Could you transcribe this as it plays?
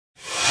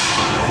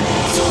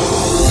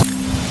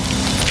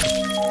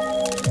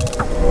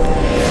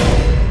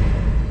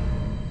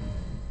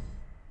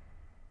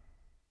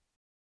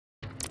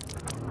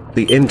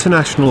The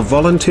international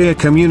volunteer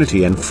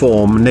community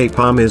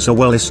InformNapalm is a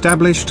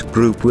well-established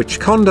group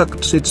which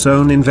conducts its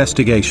own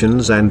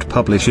investigations and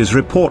publishes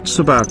reports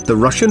about the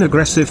Russian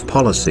aggressive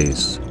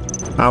policies.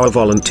 Our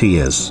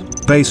volunteers,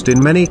 based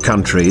in many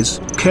countries,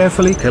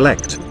 carefully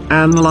collect,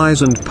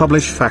 analyze and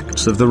publish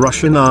facts of the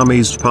Russian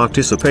army's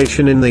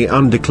participation in the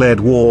undeclared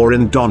war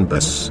in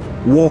Donbas,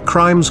 war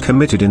crimes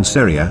committed in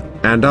Syria,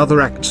 and other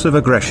acts of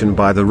aggression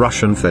by the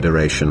Russian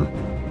Federation.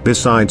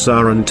 Besides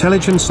our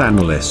intelligence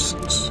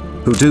analysts,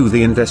 who do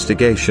the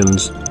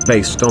investigations,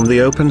 based on the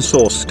open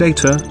source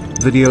data,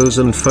 videos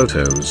and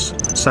photos,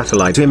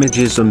 satellite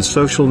images and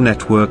social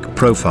network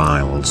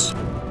profiles.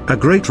 A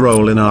great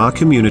role in our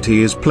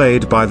community is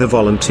played by the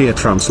volunteer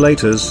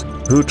translators,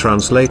 who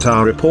translate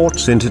our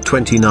reports into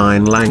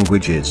 29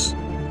 languages.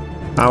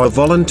 Our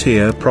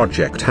volunteer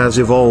project has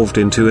evolved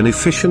into an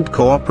efficient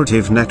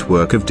cooperative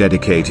network of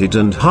dedicated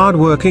and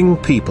hard-working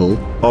people,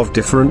 of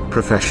different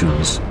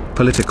professions,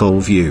 political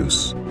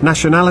views,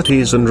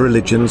 nationalities and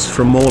religions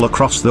from all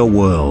across the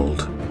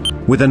world,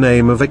 with the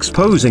aim of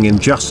exposing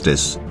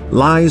injustice,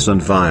 lies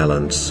and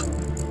violence.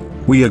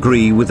 We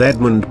agree with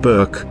Edmund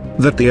Burke,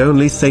 that the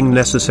only thing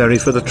necessary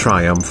for the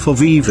triumph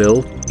of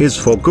evil, is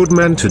for good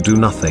men to do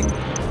nothing.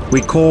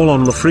 We call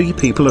on the free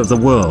people of the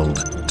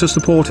world, to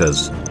support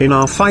us, in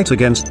our fight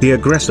against the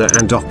aggressor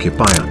and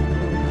occupier.